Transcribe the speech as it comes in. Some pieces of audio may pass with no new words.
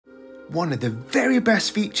One of the very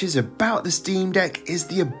best features about the Steam Deck is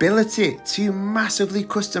the ability to massively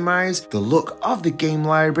customize the look of the game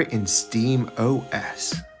library in Steam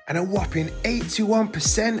OS. And a whopping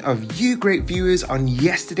 81% of you great viewers on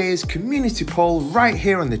yesterday's community poll right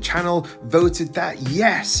here on the channel voted that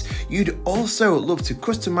yes, you'd also love to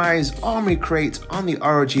customize Armoury Crate on the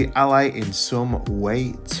ROG Ally in some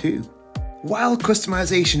way too. While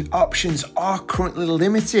customization options are currently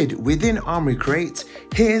limited within Armoury Crate,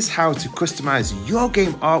 here's how to customize your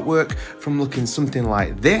game artwork from looking something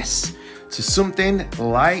like this to something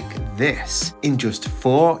like this in just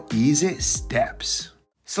 4 easy steps.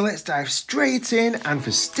 So let's dive straight in, and for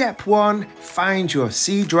step 1, find your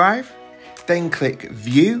C drive, then click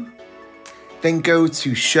View, then go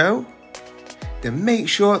to Show, then make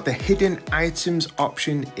sure the Hidden Items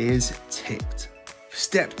option is ticked. For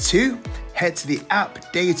step 2, head to the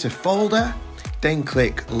App Data folder, then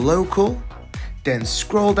click Local, then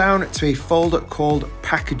scroll down to a folder called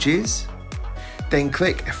Packages, then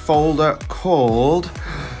click a folder called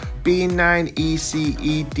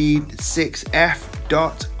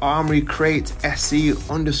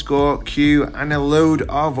B9ECED6F.ArmouryCrate.SE_Q and a load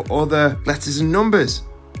of other letters and numbers.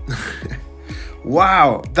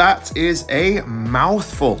 Wow, that is a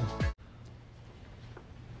mouthful.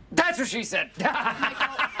 That's what she said.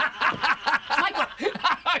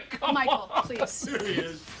 Michael, please. There he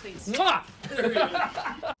is. Please. There he is.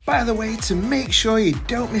 By the way, to make sure you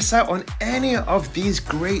don't miss out on any of these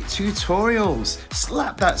great tutorials,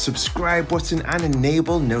 slap that subscribe button and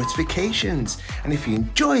enable notifications. And if you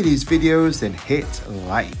enjoy these videos, then hit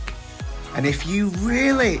like. And if you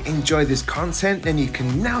really enjoy this content, then you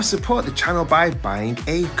can now support the channel by buying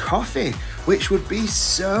a coffee, which would be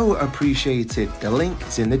so appreciated. The link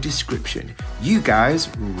is in the description. You guys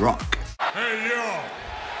rock. Hey yo,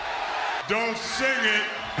 don't sing it,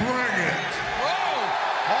 bring it.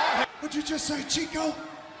 Whoa. What'd you just say, Chico?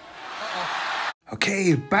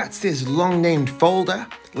 Okay, back to this long named folder.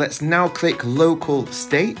 Let's now click Local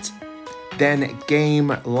State, then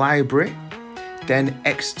Game Library, then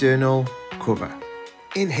External Cover.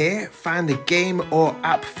 In here, find the game or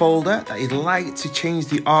app folder that you'd like to change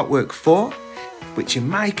the artwork for, which in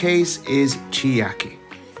my case is Chiaki.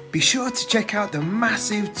 Be sure to check out the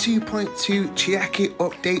massive 2.2 Chiaki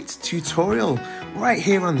update tutorial right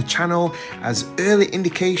here on the channel, as early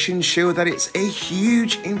indications show that it's a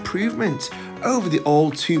huge improvement over the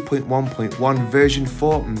old 2.1.1 version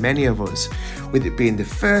for many of us, with it being the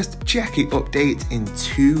first Chiaki update in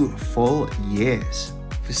 2 full years.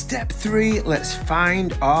 For step 3, let's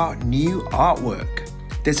find our new artwork.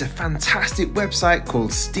 There's a fantastic website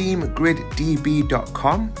called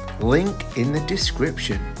steamgriddb.com, link in the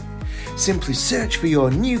description. Simply search for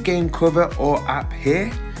your new game cover or app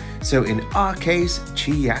here, so in our case,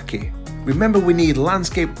 Chiaki. Remember, we need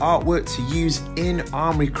landscape artwork to use in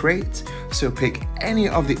Armoury Crate, so pick any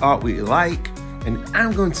of the artwork you like, and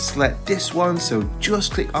I'm going to select this one, so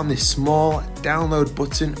just click on this small download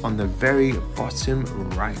button on the very bottom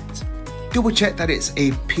right. Double check that it's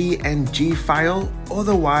a PNG file,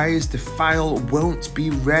 otherwise the file won't be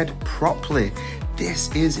read properly. This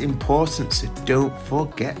is important, so don't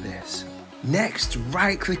forget this. Next,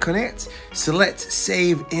 right click on it, select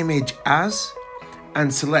Save Image As,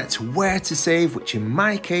 and select where to save, which in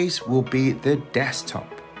my case will be the desktop.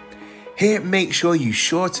 Here, make sure you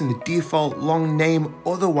shorten the default long name,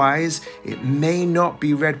 otherwise it may not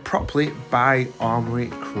be read properly by Armoury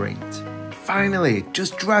Crate. Finally,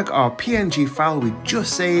 just drag our PNG file, we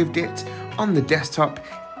just saved it on the desktop,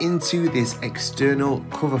 into this external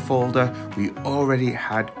cover folder we already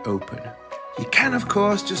had open. You can of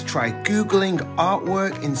course just try googling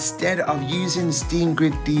artwork instead of using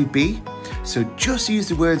SteamGriddB, so just use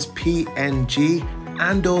the words PNG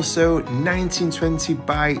and also 1920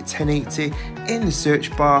 by 1080 in the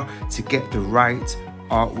search bar to get the right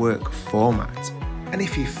artwork format. And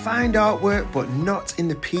if you find artwork but not in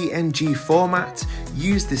the PNG format,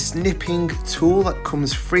 use the snipping tool that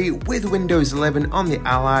comes free with Windows 11 on the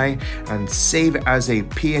Ally and save it as a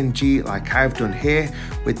PNG like I've done here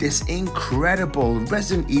with this incredible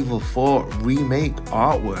Resident Evil 4 remake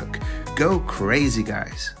artwork. Go crazy,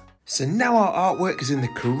 guys. So now our artwork is in the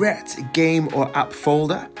correct game or app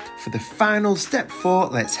folder. For the final step 4,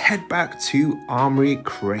 let's head back to Armoury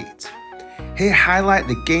Crate. Here, highlight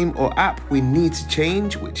the game or app we need to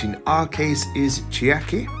change, which in our case is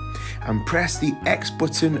Chiaki, and press the X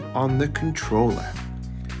button on the controller.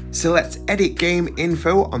 Select Edit Game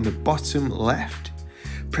Info on the bottom left.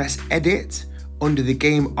 Press Edit under the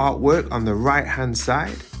game artwork on the right hand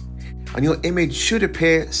side, and your image should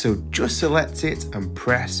appear, so just select it and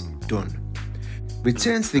press Done.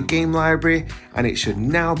 Return to the game library and it should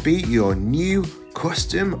now be your new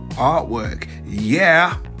custom artwork.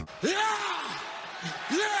 Yeah!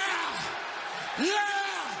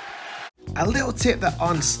 A little tip that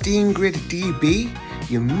on SteamGrid DB,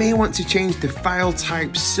 you may want to change the file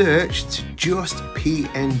type search to just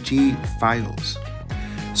PNG files.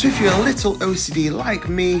 So if you're a little OCD like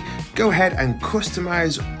me, go ahead and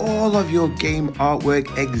customize all of your game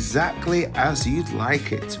artwork exactly as you'd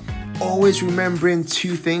like it. Always remembering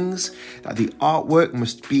two things, that the artwork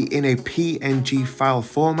must be in a PNG file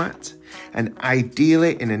format and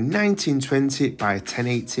ideally in a 1920 by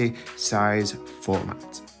 1080 size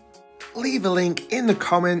format. Leave a link in the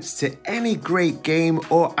comments to any great game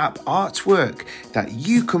or app artwork that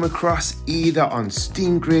you come across either on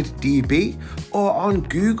SteamGrid DB or on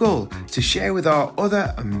Google to share with our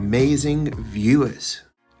other amazing viewers.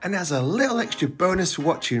 And as a little extra bonus for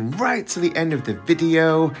watching right to the end of the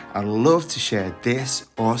video, I'd love to share this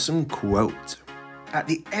awesome quote. At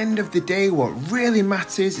the end of the day, what really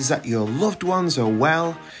matters is that your loved ones are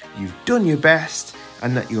well, you've done your best,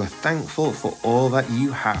 and that you're thankful for all that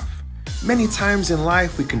you have. Many times in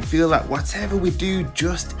life we can feel that whatever we do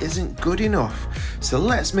just isn't good enough. So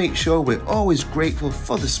let's make sure we're always grateful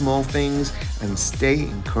for the small things and stay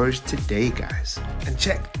encouraged today, guys. And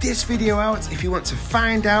check this video out if you want to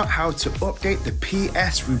find out how to update the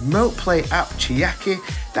PS Remote Play app Chiaki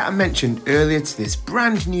that I mentioned earlier to this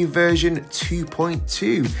brand new version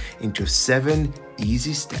 2.2 in just 7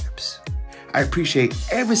 easy steps. I appreciate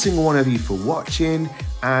every single one of you for watching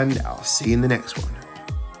and I'll see you in the next one.